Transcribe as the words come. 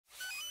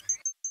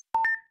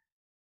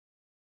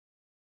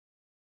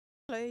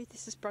Hello,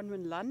 this is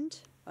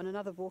Bronwynlund on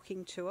another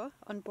walking tour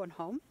on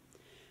Bornholm.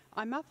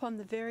 I'm up on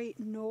the very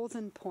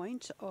northern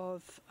point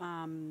of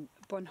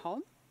Bornholm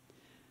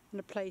in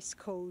a place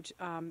called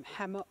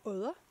Hammer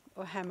Odde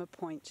or Hammer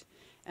Point,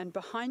 and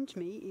behind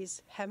me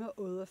is Hammer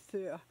Odde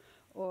Fyr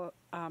or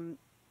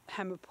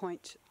Hammer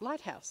Point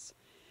Lighthouse.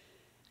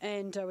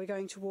 And we're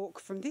going to walk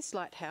from this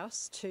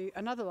lighthouse to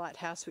another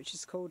lighthouse which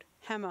is called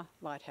Hammer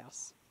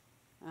Lighthouse.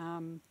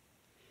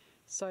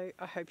 So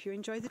I hope you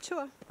enjoy the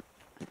tour.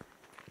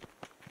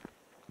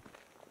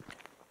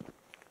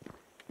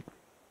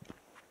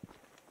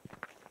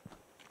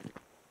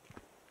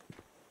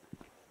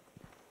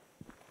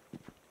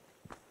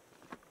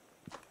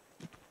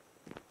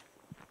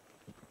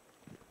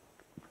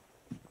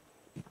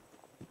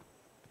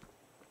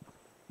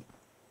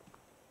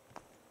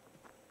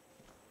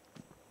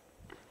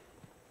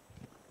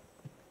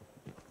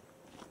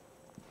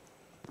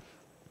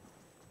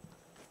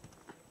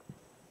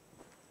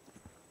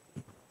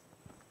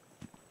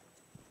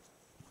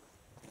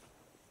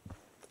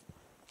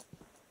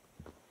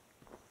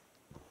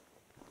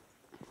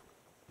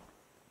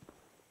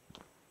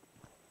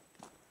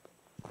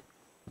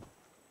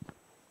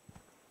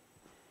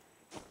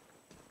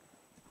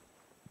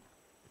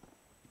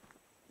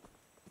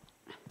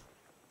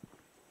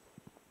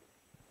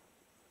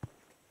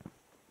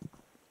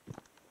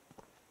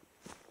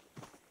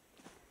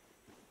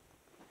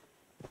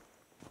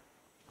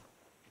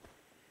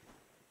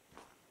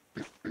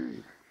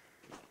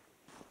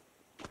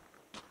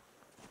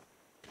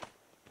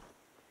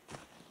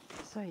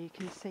 So you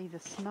can see the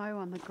snow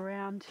on the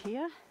ground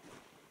here,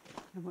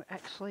 and we're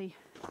actually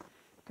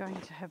going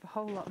to have a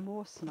whole lot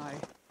more snow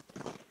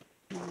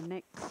in the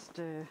next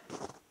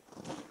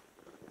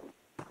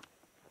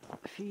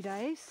few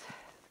days.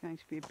 It's going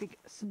to be a big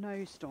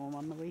snowstorm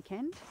on the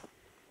weekend.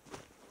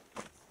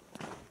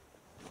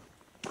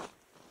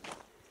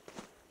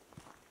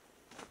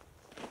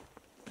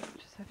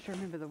 Just have to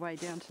remember the way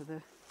down to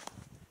the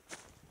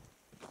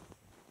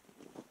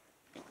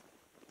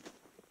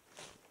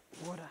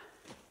water.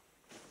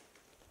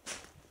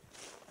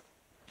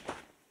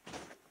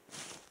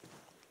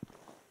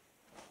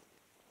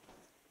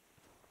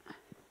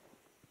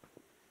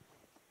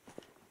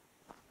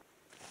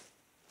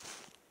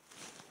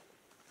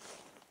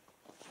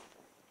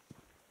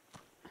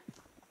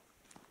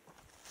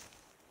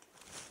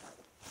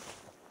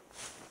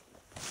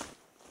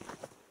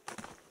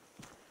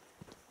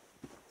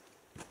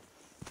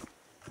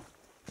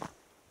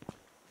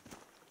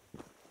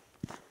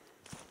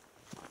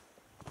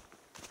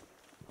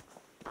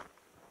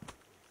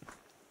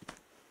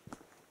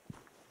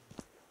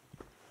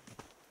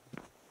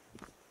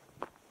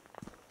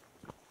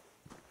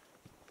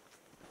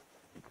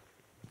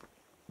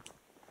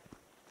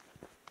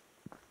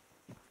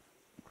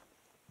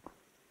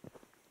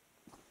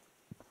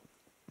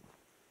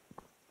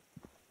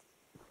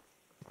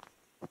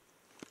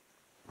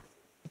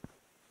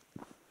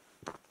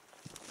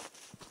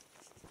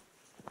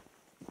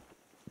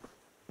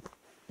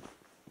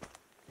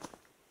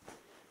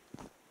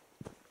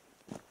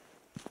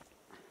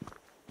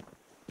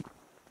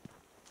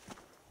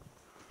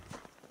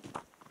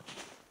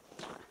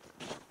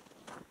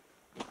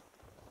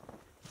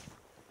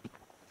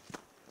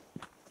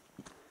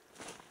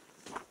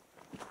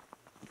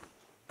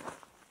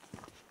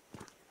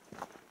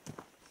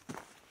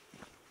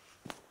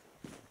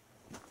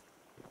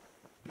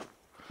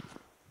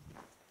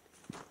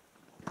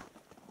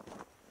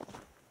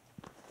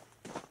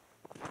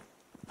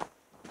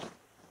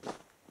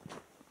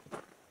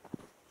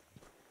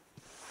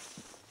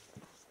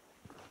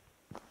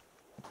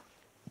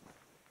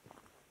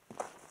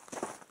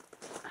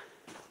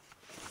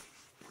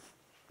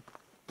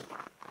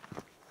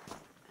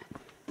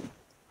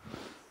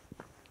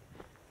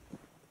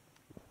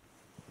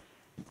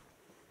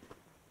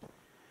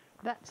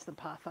 That's the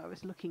path I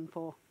was looking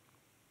for.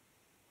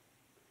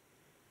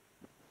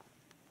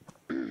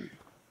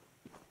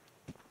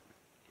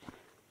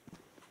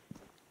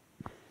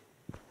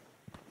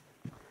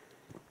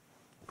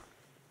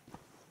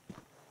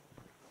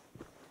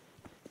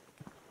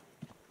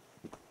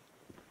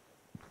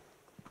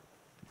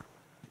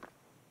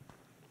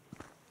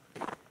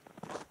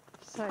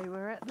 So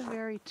we're at the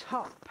very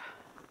top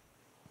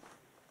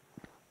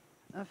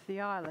of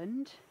the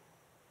island,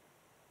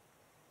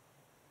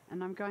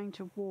 and I'm going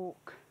to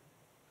walk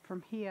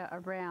from here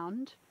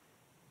around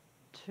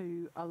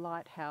to a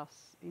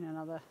lighthouse in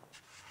another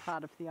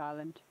part of the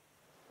island.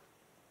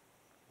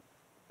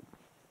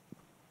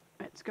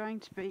 It's going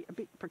to be a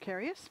bit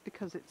precarious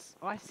because it's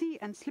icy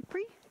and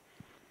slippery,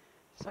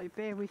 so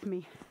bear with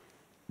me.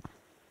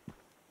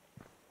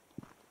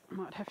 I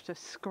might have to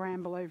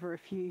scramble over a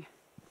few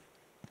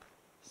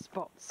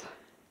spots.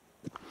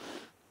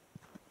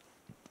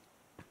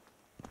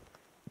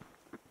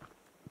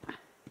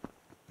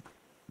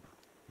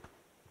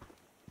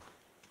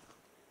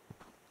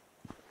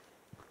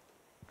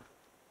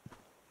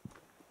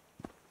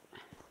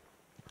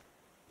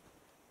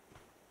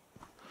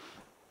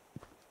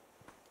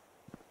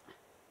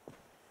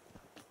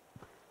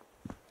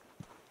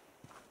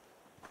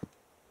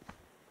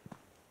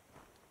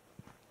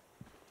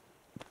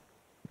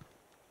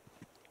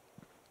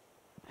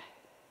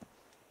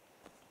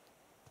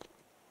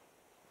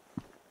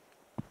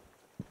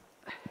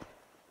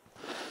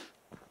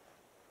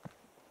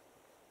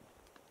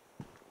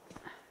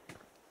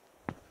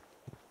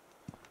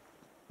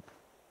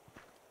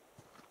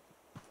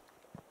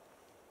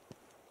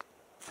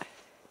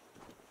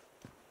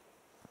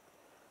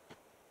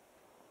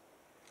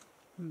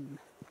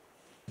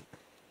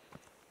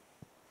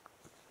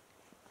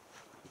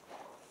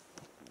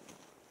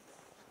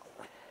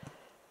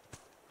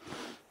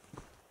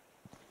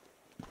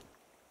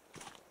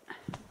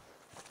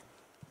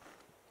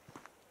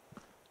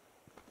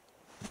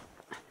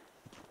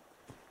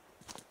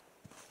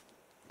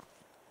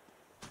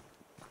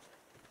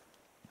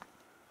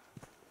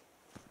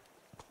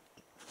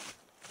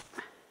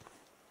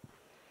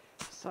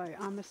 So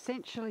I'm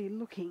essentially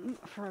looking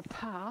for a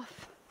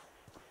path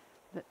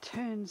that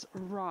turns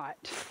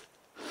right.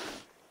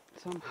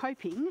 So I'm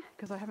hoping,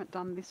 because I haven't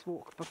done this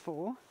walk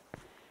before,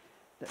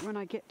 that when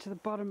I get to the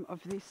bottom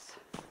of this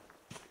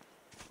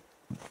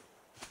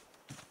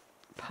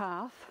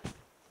path,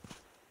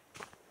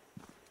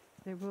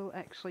 there will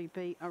actually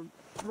be a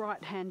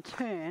right-hand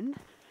turn,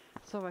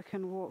 so I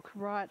can walk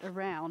right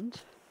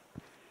around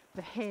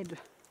the head,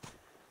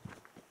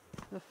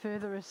 the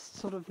furthest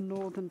sort of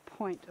northern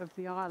point of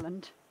the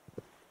island.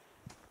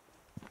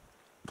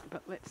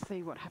 But let's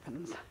see what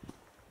happens.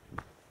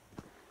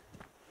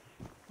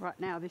 Right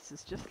now this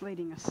is just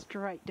leading us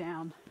straight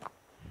down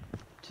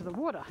to the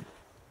water,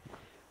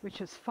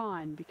 which is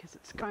fine because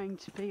it's going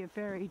to be a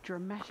very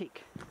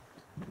dramatic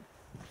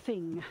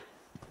thing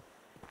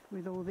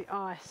with all the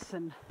ice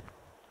and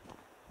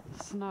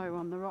snow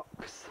on the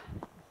rocks.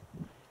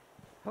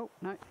 Oh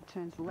no, it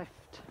turns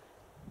left.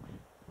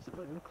 Doesn't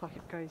really look like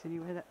it goes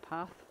anywhere, that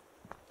path.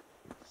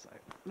 So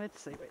let's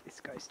see where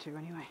this goes to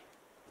anyway.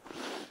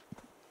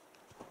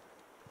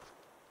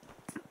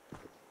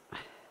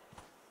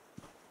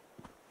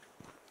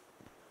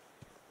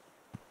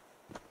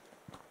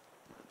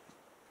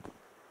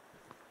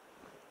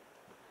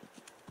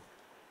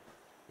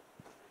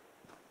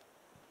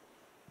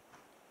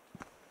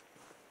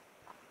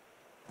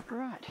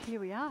 Right, here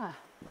we are.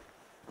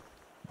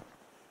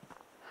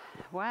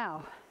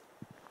 Wow.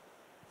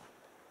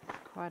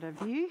 Quite a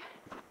view.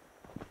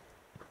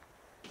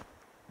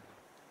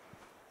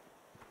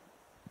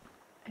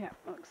 Yeah,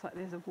 looks like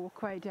there's a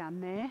walkway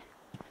down there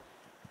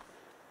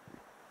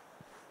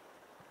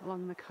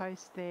along the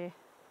coast there.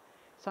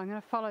 So I'm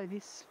going to follow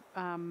this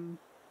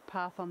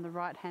path on the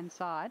right hand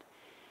side,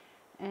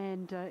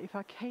 and if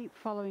I keep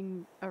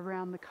following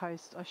around the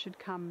coast I should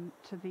come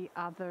to the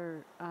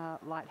other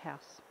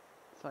lighthouse.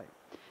 So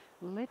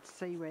let's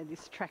see where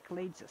this track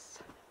leads us.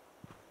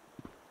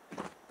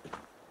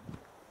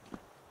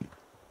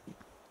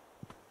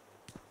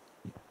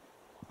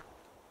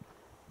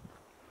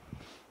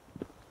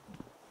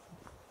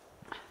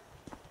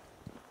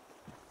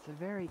 It's a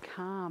very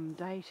calm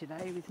day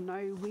today with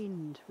no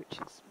wind, which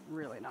is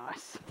really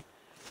nice.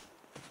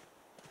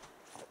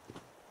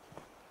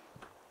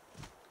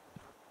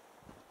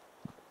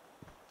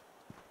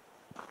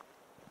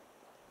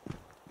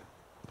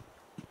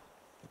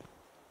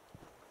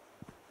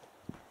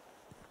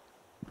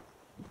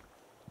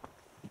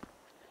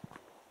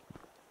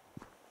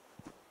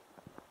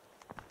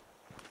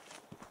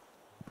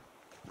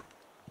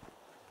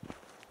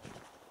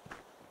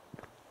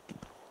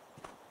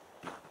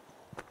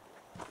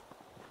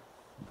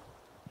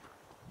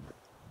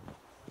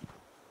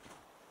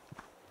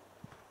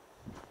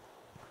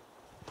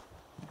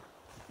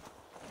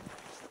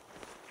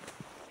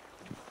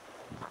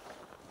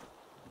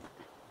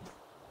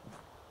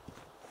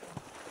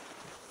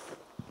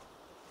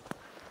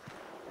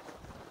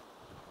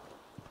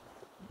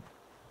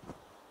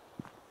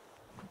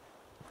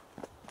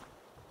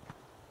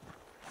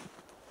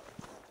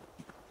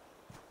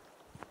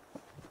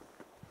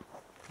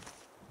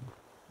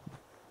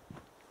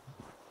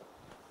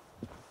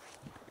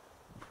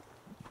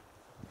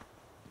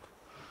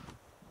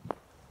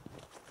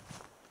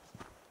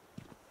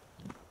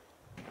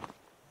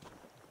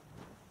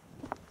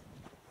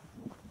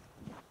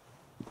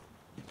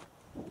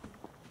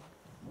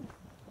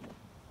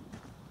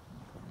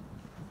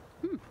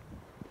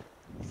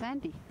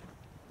 Sandy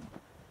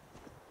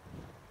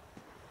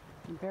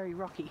and very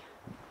rocky.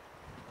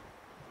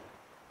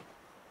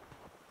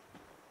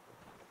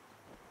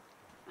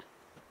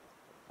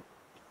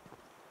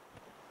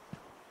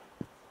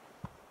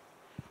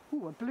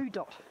 Ooh, a blue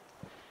dot.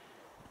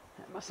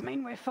 That must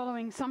mean we're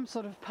following some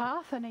sort of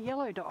path, and a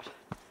yellow dot.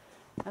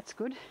 That's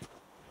good.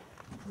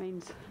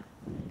 Means,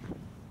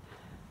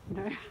 you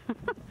know,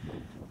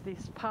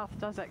 this path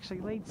does actually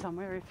lead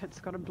somewhere if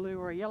it's got a blue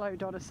or a yellow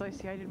dot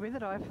associated with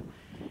it. I've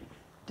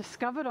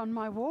discovered on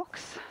my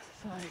walks,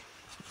 so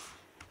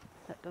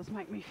that does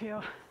make me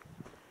feel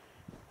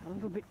a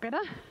little bit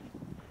better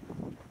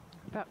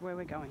about where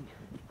we're going.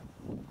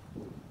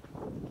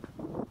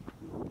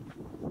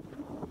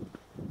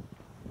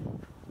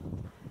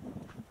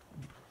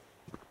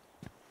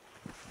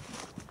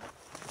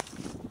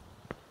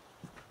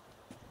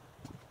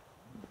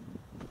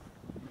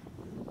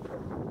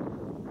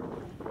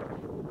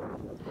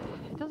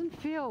 It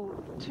doesn't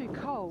feel too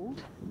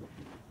cold,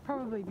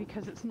 probably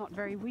because it's not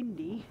very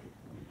windy,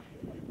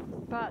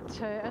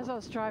 but as I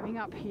was driving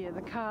up here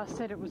the car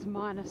said it was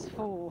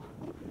 -4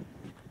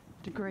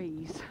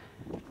 degrees,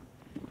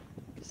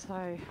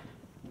 so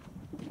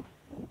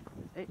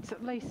it's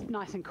at least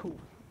nice and cool,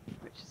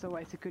 which is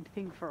always a good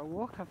thing for a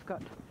walk. I've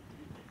got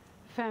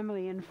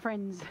family and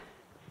friends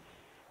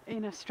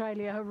in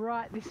Australia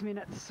right this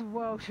minute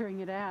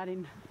sweltering it out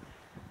in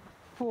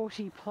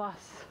 40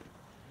 plus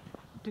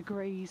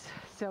degrees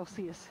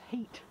Celsius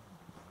heat.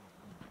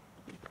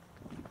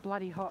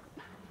 Bloody hot.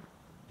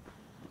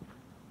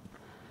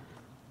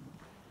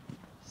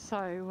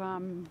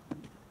 So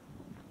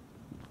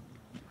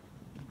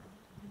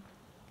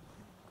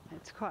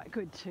it's quite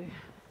good to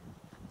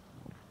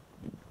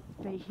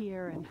be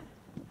here and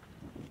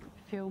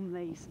film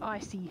these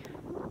icy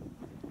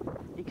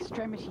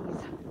extremities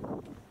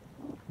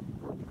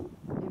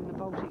in the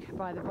Baltic,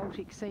 by the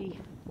Baltic Sea,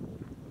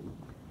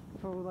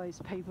 for all those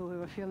people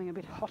who are feeling a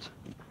bit hot.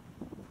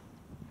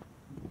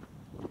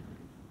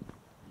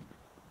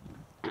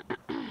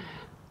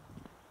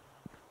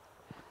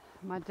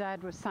 My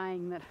dad was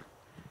saying that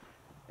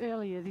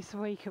earlier this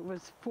week it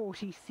was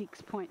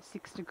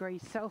 46.6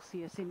 degrees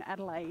Celsius in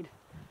Adelaide.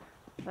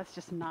 That's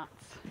just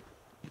nuts.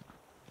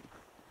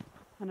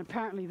 And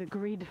apparently the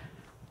grid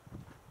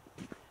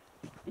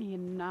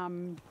in, I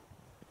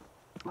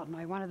don't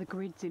know, one of the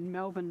grids in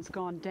Melbourne's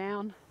gone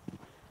down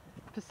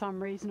for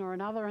some reason or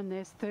another, and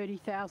there's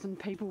 30,000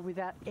 people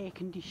without air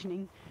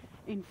conditioning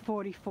in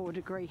 44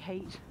 degree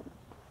heat.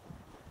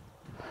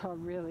 I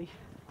really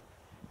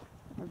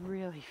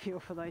feel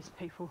for those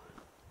people.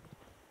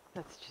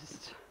 That's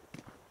just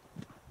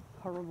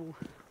horrible.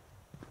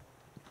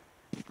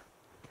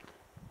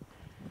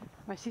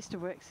 My sister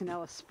works in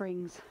Alice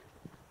Springs.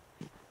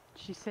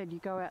 She said you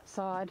go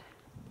outside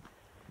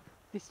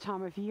this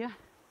time of year,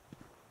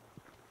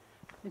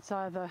 it's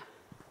either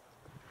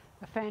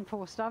a fan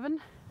forced oven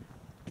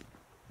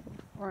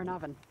or an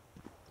oven,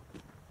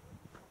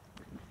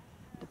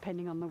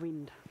 depending on the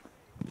wind.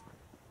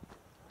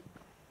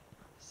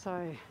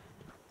 So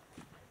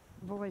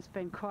I've always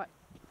been quite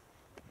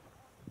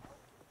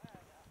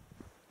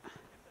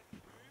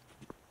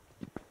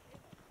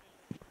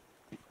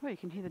well, you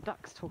can hear the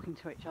ducks talking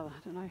to each other. I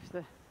don't know if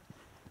the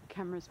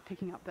camera's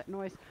picking up that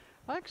noise.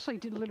 I actually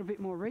did a little bit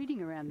more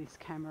reading around this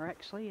camera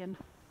actually, and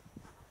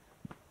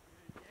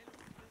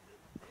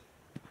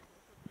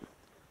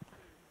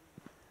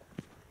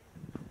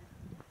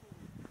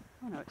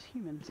oh no, it's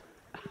humans.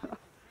 I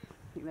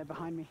think they're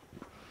behind me.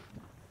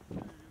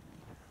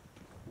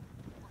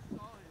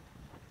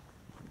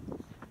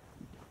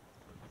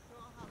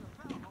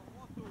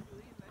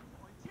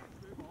 Yep,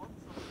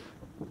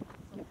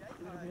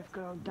 a little bit of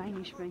good old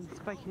Danish being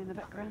spoken in the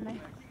background there.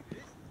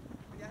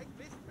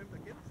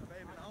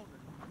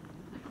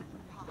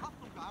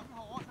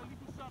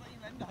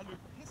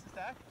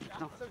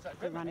 Oh,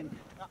 they're running.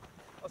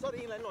 Og så er det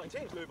en eller anden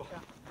orienteringsløber.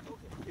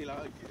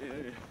 Eller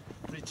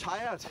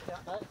retired.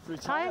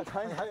 Retired?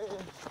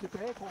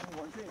 Tilbagekommende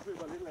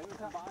orienteringsløber eller et eller andet,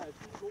 som bare er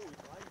god i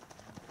streg.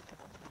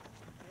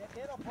 Jeg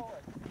gætter på,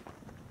 at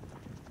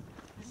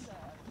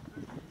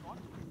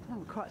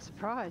I'm quite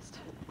surprised.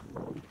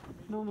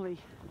 Normally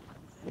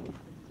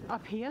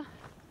up here,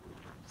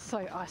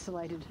 so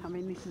isolated. I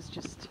mean, this is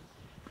just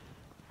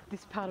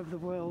this part of the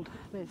world.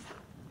 There's,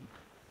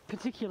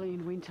 particularly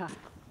in winter,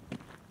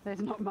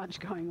 there's not much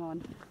going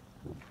on.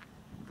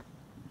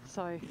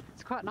 So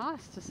it's quite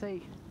nice to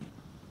see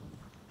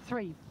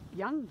 3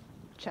 young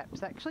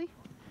chaps actually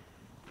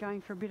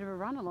going for a bit of a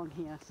run along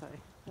here, so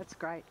that's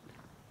great.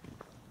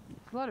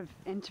 A lot of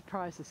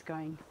enterprises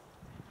going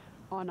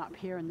on up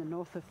here in the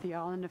north of the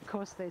island. Of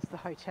course there's the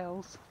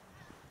hotels,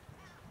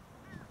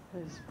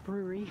 there's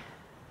brewery,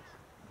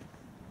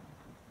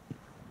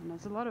 and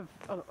there's a lot of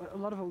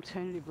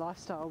alternative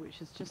lifestyle,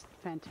 which is just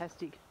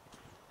fantastic.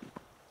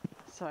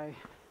 So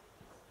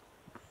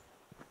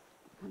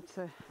it's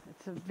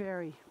a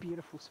very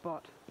beautiful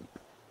spot.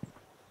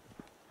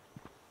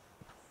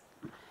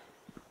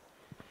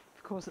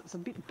 Of course it's a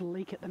bit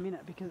bleak at the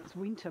minute because it's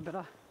winter, but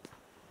I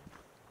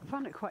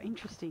find it quite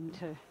interesting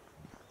to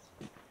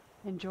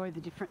enjoy the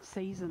different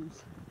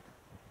seasons.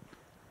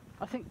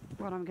 I think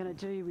what I'm going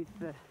to do with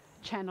the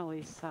channel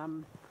is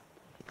I'm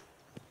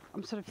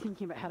sort of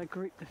thinking about how to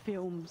group the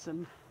films,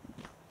 and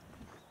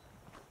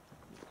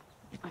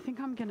I think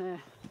I'm going to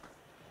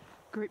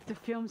group the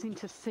films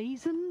into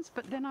seasons,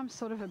 but then I'm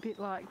sort of a bit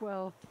like,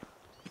 well,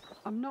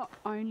 I'm not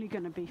only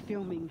going to be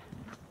filming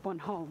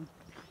Bornholm,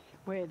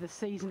 where the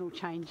seasonal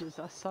changes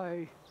are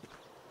so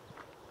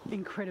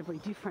incredibly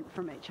different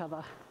from each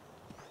other.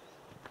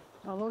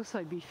 I'll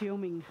also be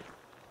filming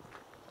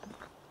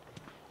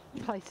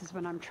places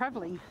when I'm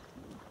travelling,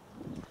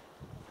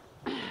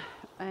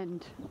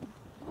 and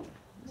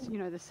you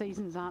know, the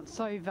seasons aren't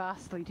so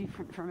vastly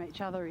different from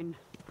each other in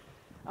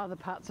other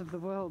parts of the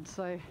world,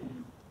 so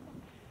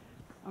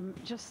I'm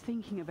just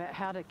thinking about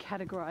how to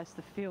categorise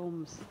the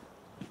films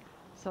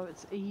so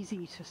it's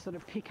easy to sort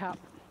of pick up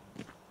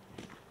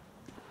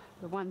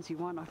the ones you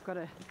want. I've got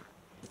to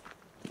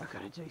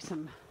do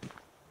some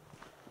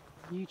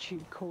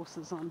YouTube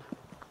courses on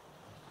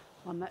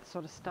that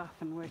sort of stuff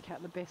and work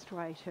out the best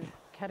way to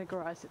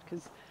categorise it,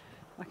 because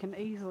I can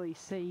easily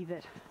see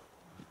that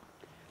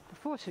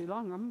before too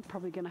long I'm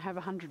probably going to have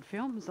 100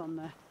 films on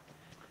the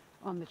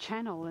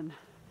channel, and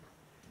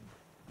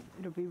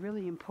it'll be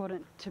really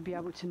important to be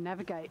able to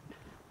navigate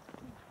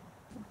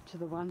to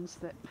the ones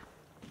that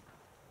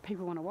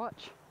people want to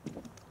watch.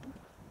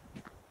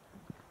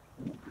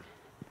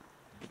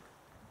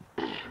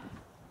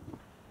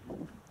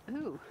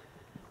 Ooh.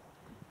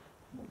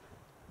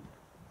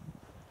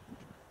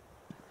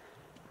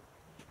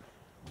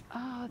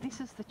 Oh,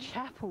 this is the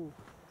chapel.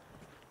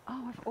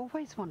 Oh, I've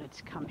always wanted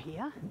to come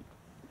here.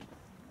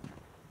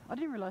 I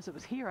didn't realise it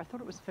was here. I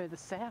thought it was further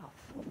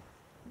south.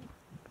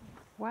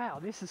 Wow,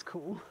 this is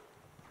cool.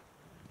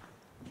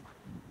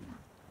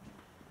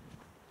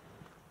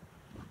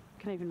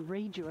 I can even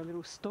read you a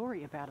little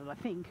story about it, I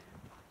think.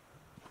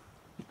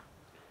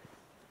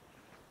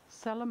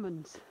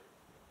 Solomon's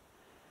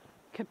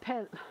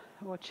Kapelle,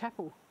 or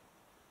chapel.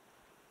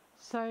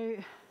 So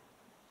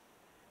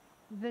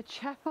the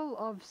Chapel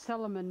of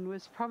Solomon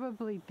was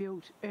probably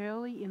built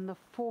early in the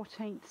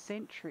 14th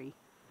century.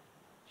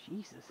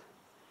 Jesus.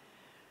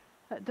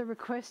 At the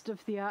request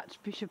of the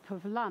Archbishop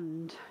of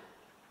Lund.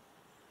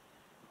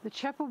 The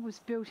chapel was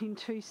built in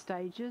 2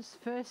 stages.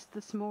 First,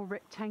 the small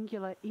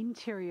rectangular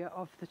interior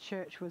of the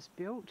church was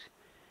built,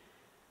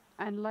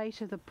 and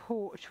later the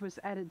porch was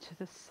added to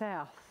the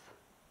south.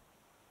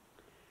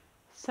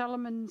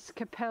 Solomon's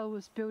Kapelle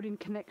was built in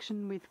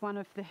connection with one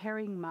of the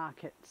herring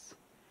markets,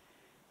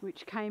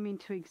 which came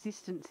into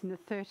existence in the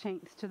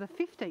 13th to the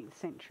 15th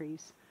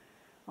centuries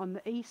on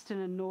the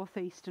eastern and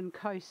northeastern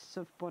coasts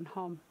of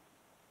Bornholm.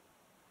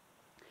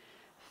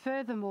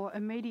 Furthermore,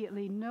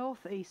 immediately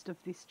northeast of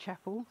this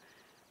chapel,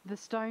 the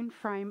stone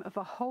frame of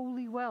a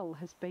holy well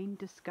has been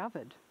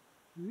discovered.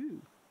 Ooh.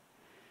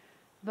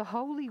 The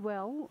holy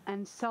well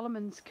and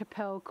Solomon's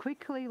Kapelle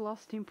quickly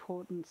lost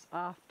importance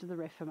after the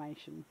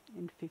Reformation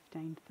in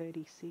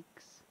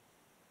 1536.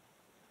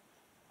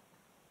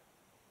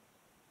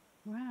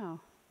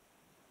 Wow.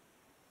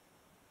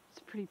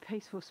 It's a pretty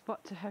peaceful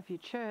spot to have your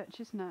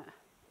church, isn't it?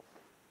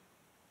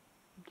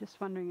 I'm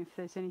just wondering if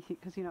there's anything,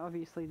 because, you know,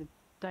 obviously the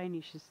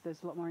Danish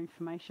there's a lot more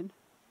information.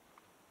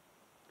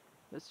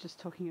 It's just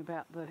talking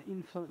about the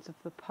influence of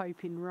the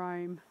Pope in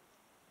Rome.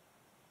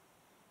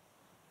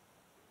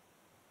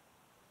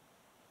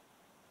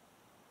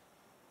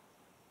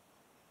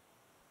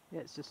 Yeah,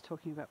 it's just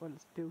talking about what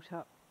it's built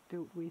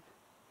with.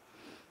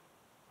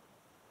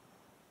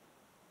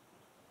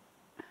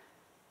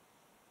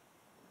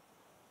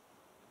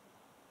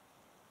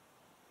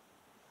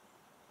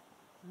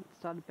 It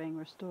started being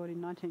restored in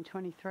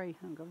 1923.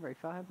 Haven't got very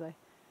far, have they?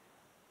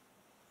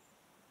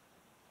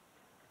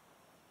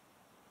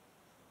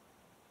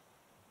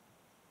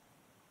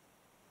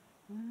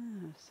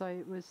 So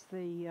it was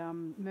the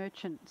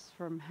merchants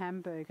from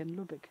Hamburg and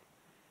Lübeck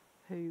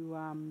who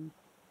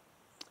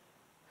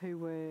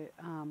were,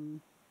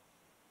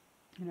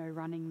 you know,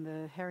 running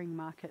the herring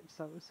market.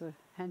 So it was a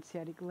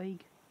Hanseatic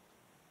League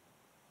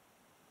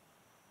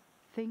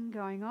thing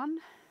going on.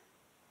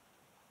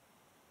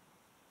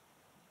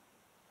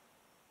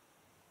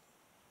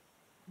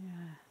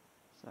 Yeah,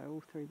 so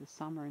all through the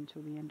summer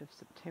until the end of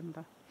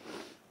September.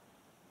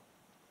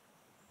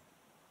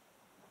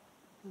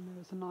 And there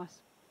was a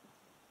nice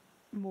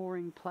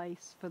mooring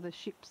place for the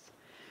ships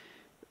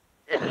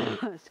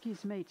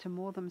excuse me, to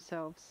moor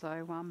themselves.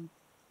 So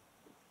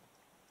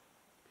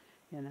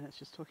yeah, no, that's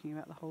just talking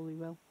about the holy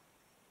well.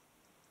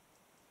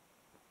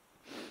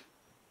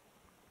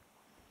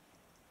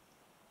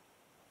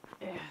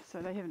 Yeah,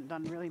 so they haven't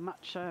done really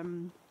much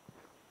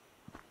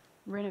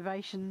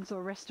renovations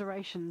or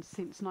restorations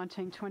since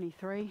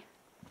 1923.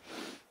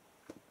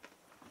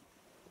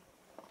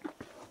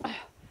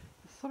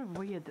 It's sort of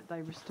weird that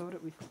they restored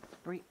it with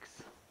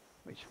bricks,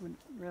 which wouldn't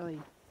really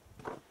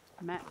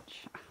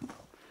match. I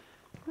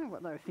don't know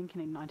what they were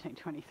thinking in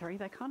 1923.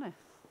 They kind of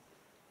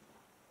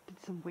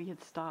did some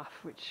weird stuff,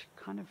 which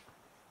kind of,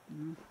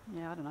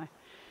 yeah, I don't know.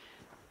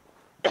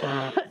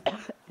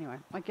 Anyway,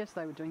 I guess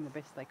they were doing the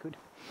best they could.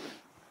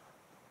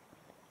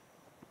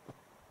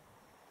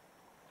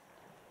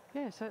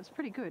 Yeah, so it's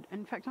pretty good.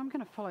 In fact, I'm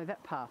going to follow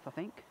that path, I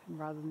think,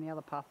 rather than the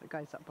other path that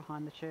goes up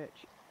behind the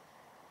church.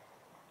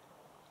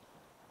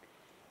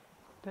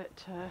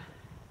 But,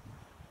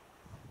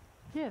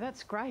 yeah,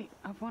 that's great.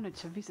 I've wanted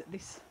to visit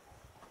this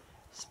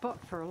spot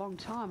for a long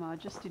time. I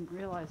just didn't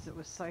realise it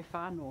was so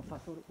far north. I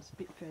thought it was a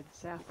bit further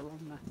south along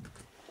the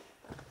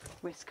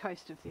west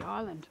coast of the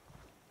island.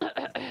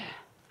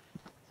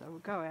 So we'll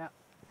go out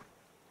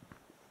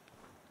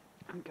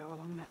and go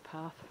along that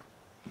path.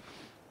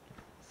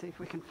 See if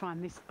we can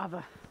find this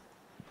other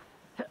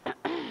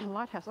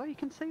lighthouse. Oh, you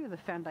can see the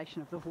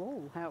foundation of the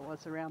wall, how it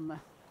was around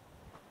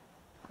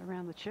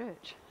the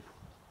church.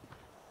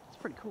 It's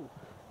pretty cool.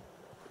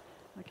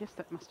 I guess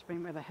that must have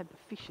been where they had the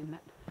fish in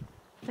that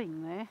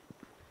thing there,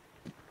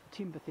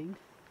 timber thing.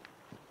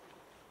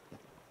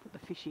 Put the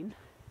fish in.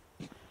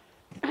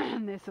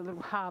 And there's a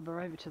little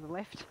harbour over to the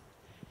left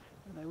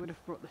where they would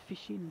have brought the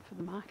fish in for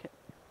the market.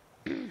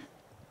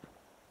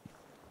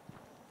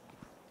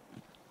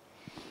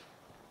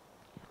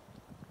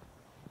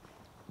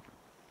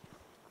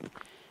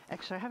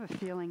 Actually, I have a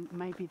feeling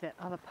maybe that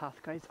other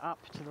path goes up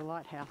to the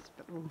lighthouse,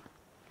 but we'll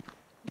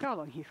go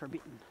along here for a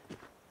bit and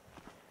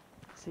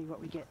see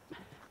what we get.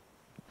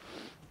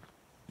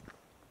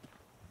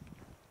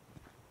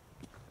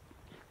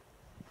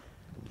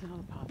 There's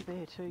another path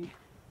there too.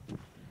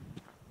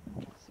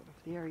 Sort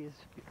of the area's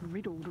a bit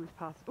riddled with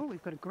paths. Oh,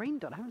 we've got a green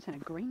dot. I haven't seen a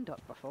green dot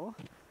before.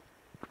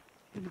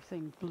 I've only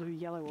seen blue,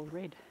 yellow or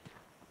red.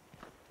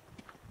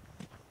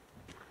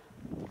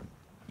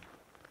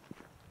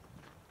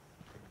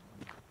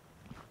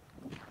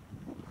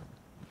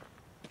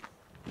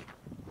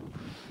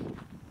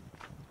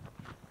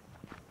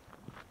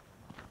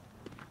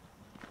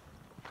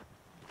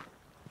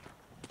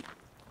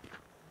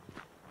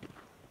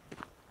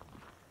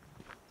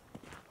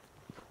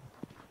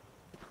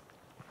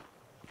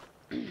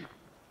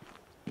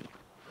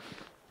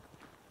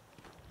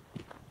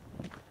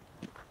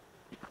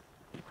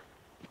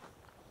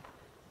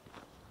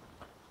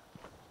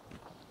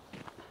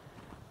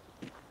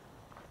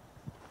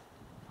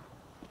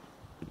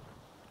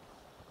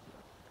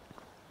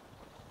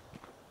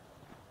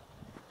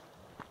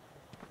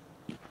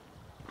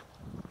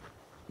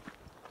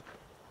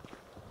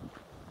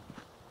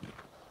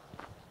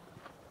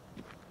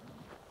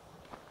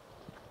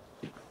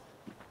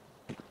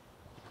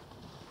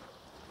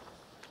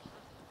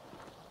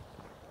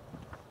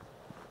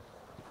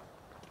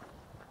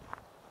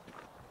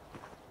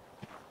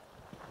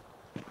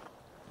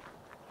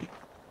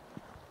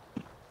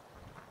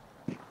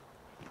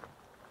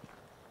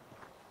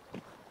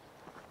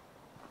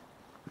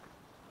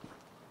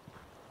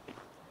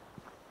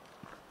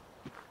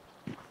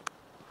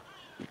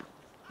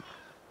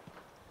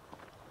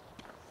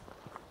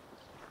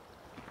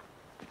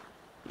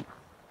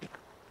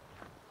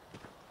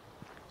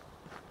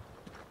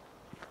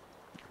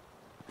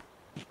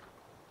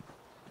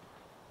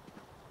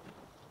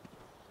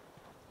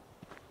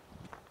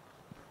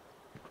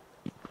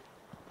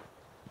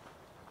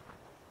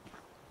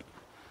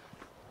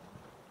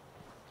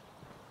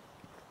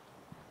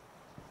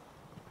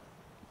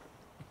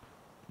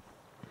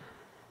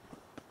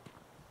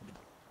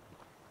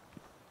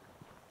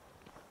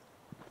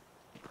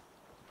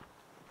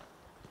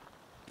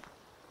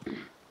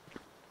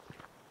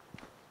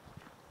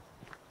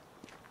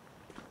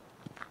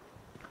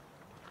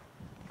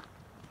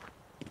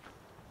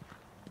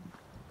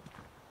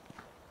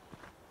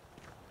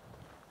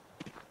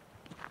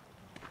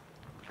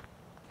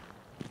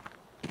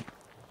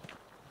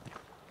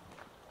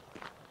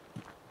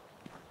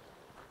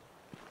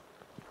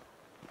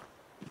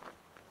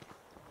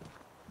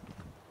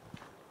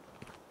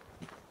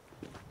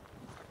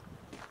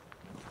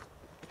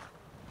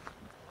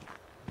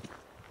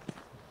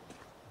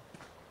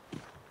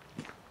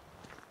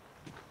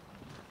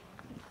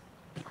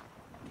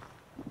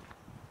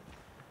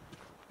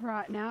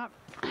 Right, now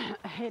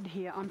ahead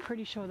here, I'm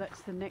pretty sure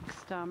that's the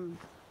next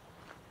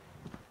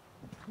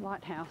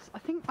lighthouse. I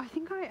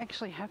think I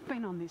actually have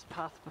been on this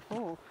path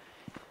before.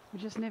 We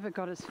just never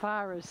got as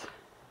far as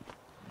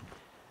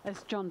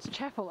John's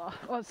Chapel.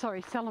 Oh,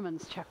 sorry,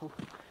 Solomon's Chapel.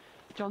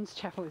 John's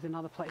Chapel is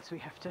another place we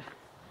have to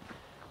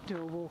do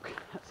a walk.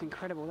 That's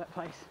incredible, that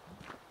place.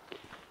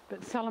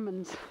 But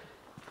Solomon's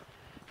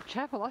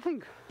Chapel, I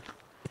think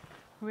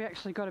we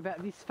actually got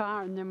about this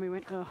far and then we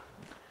went, oh,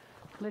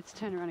 let's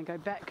turn around and go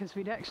back, because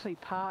we'd actually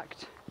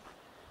parked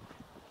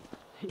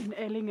in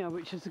Ellinge,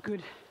 which is a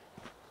good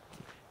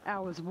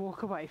hour's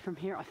walk away from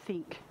here, I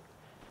think.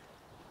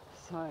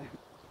 So,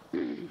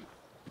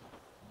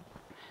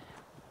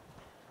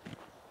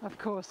 of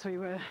course we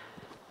were,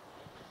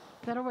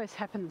 that always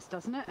happens,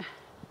 doesn't it?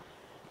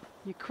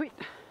 You quit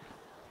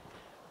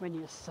when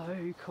you're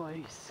so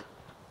close.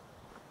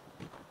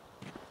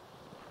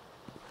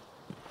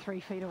 3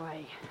 feet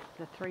away,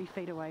 the 3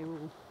 feet away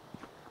rule.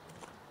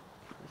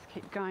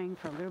 Keep going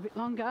for a little bit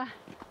longer,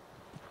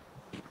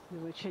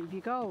 you'll achieve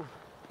your goal.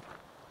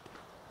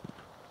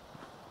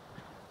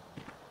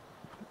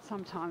 But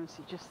sometimes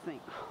you just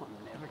think, oh,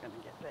 I'm never going to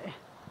get there.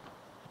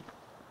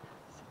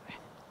 So,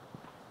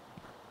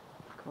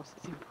 of course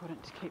it's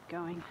important to keep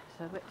going.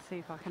 So let's see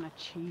if I can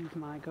achieve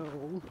my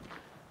goal,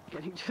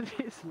 getting to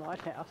this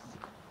lighthouse.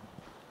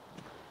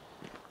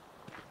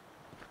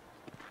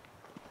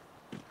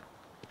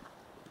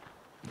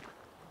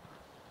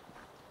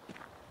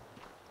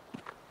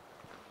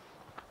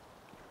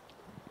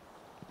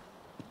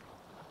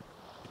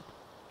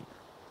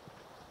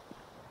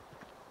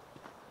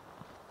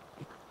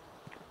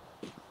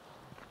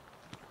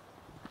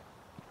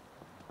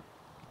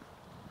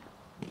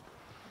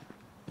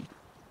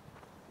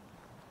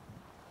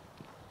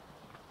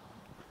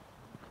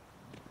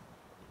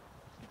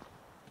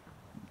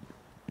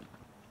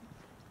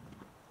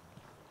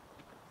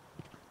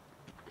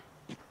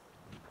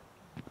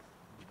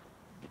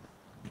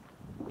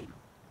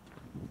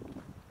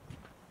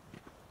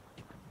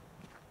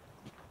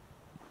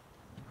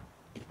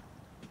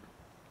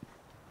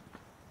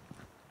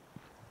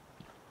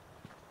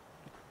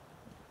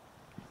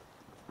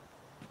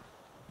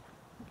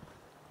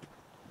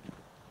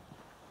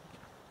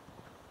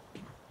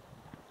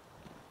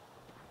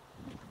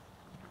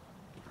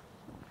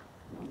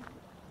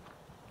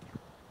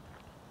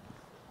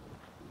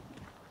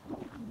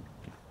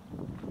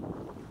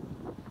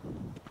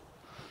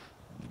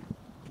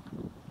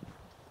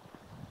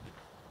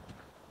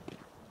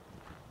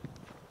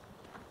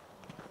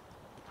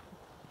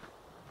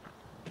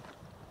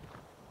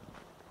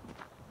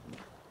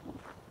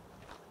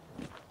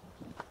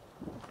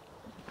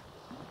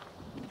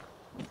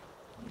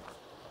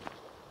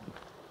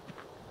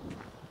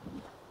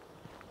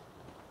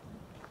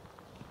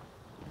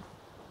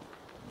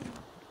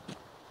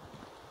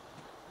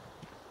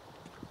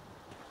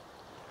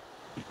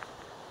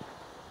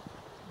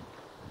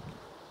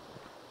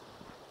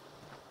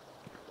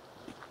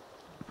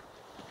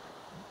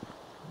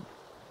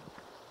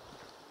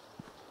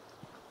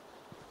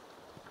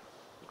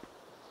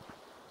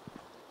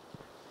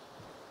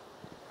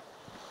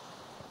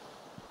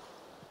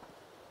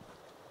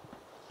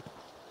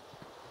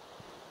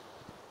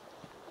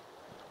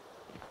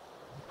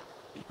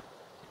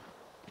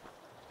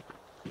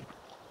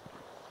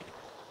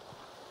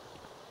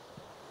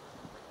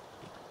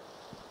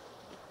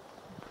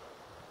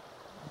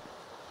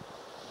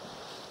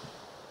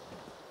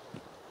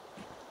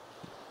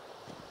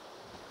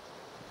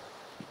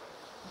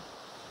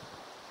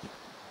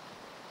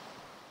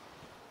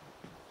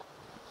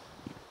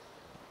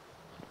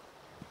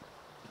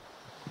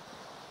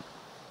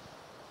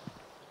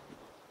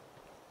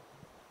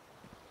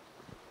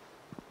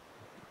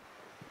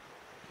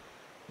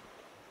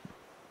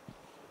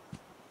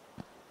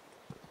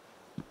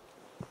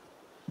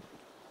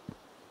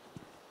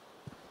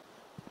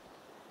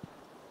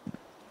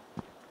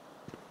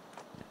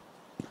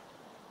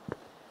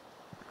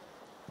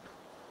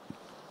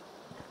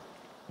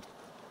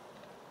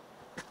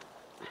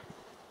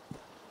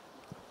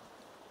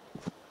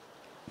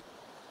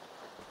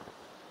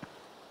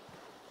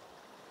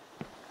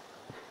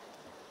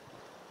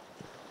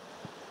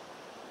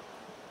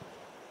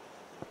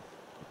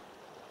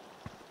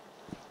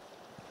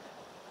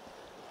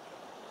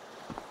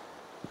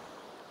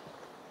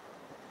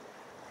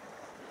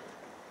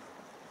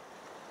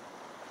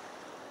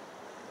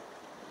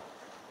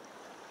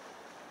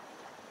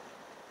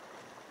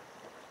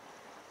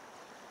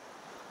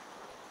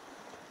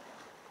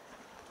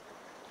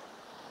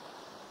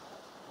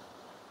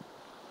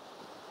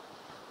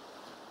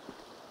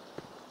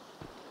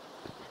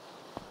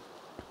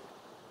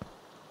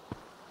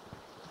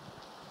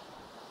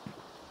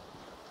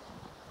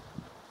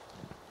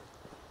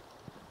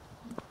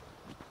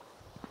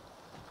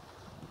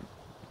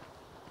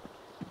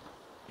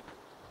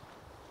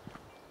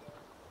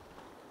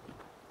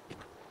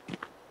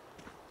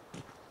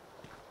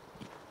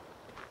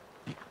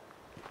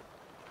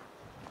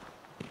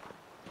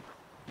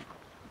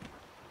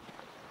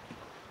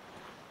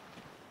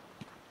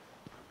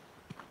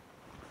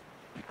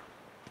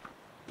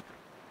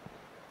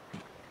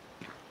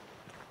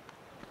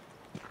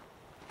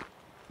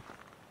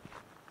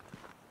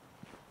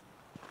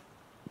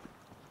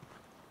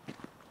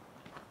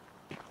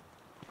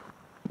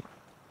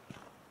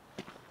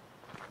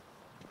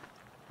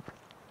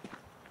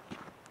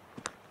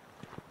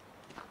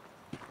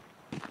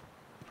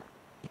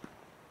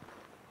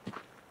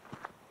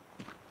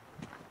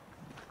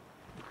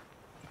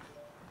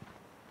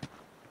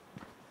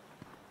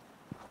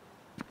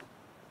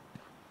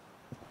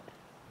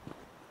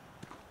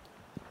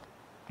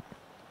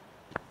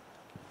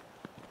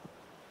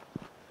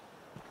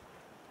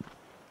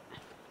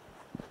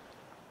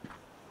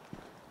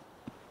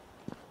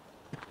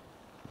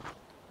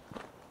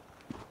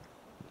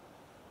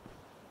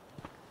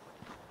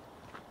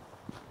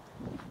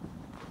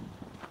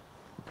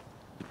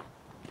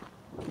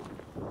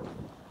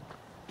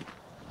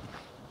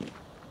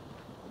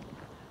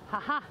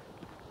 Haha!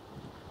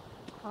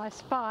 I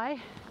spy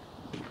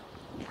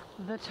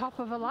the top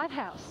of a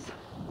lighthouse.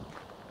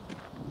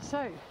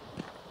 So,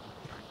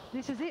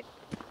 this is it.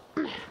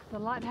 The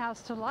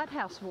lighthouse to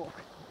lighthouse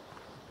walk.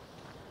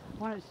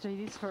 I wanted to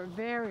do this for a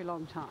very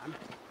long time.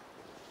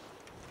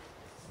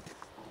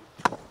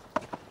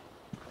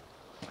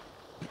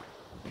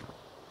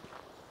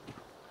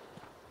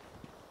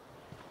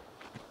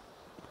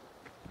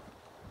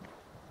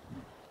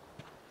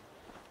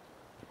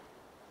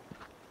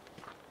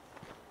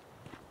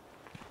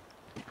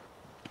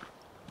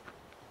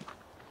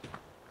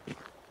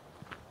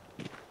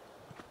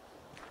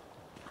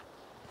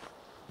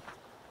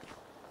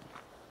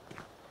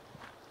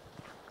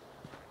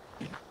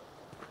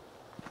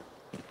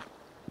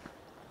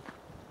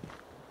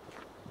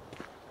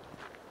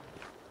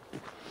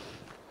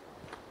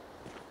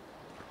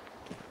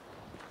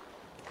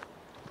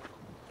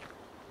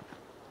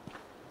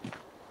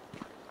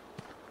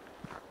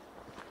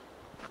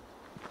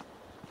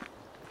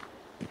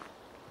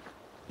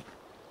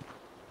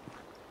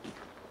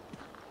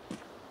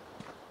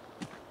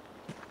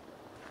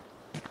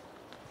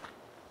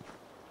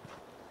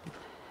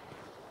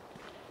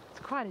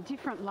 Quite a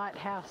different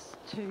lighthouse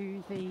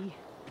to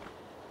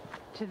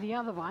the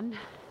other one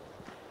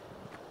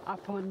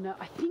up on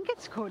I think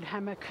it's called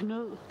Hammer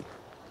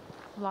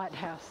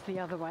Lighthouse, the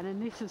other one,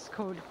 and this is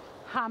called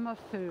Hammer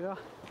Fyr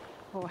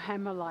or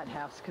Hammer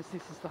Lighthouse because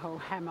this is the whole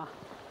Hammer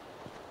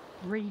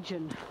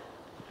region.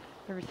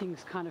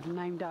 Everything's kind of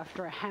named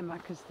after a hammer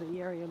because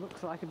the area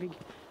looks like a big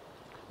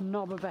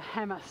knob of a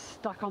hammer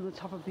stuck on the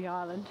top of the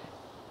island.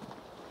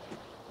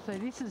 So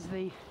this is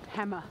the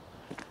Hammer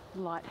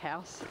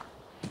Lighthouse.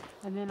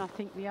 And then I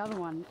think the other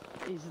one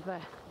is the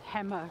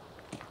Hammer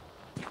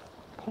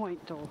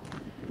Point or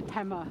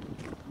Hammer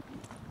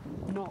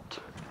Knot.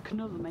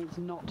 Knull means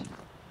knot.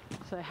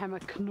 So Hammer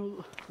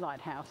Knull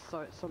Lighthouse.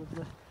 So it's sort of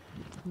the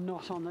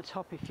knot on the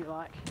top, if you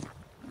like.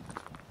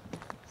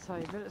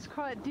 So, but it's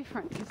quite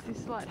different because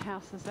this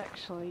lighthouse is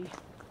actually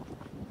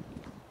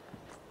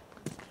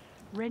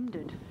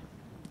rendered.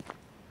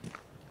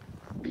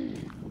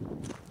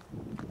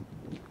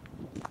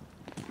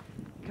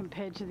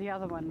 Compared to the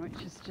other one,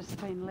 which has just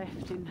been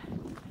left in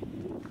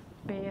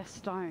bare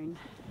stone.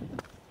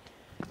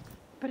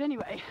 But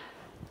anyway,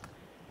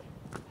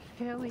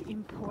 fairly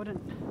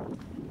important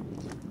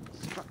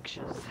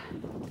structures.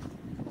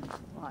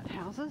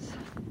 Lighthouses,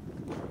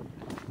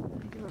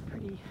 they do a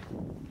pretty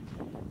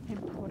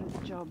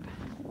important job.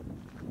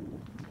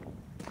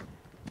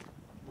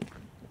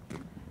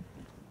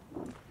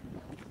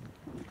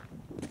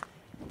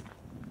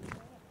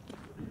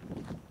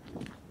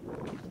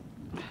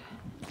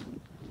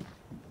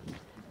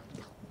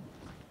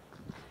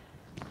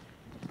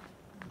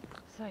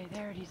 So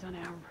there it is on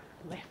our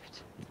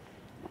left,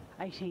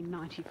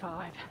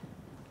 1895.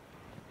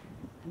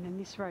 And then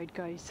this road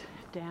goes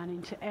down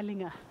into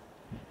Ellinge.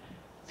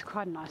 It's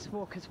quite a nice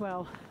walk as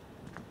well.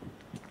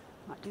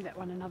 Might do that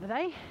one another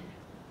day.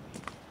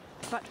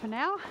 But for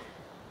now,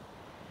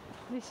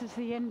 this is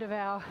the end of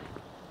our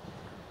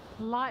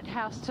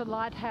lighthouse to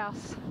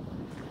lighthouse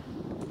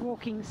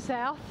walking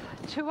south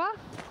tour.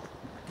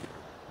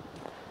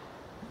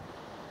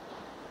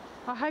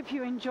 I hope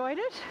you enjoyed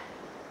it.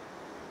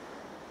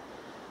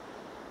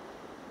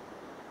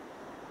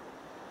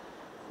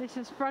 This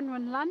is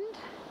BronWynlund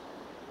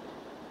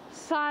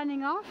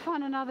signing off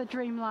on another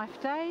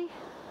DreamLife day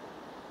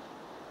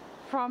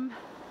from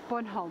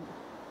Bornholm.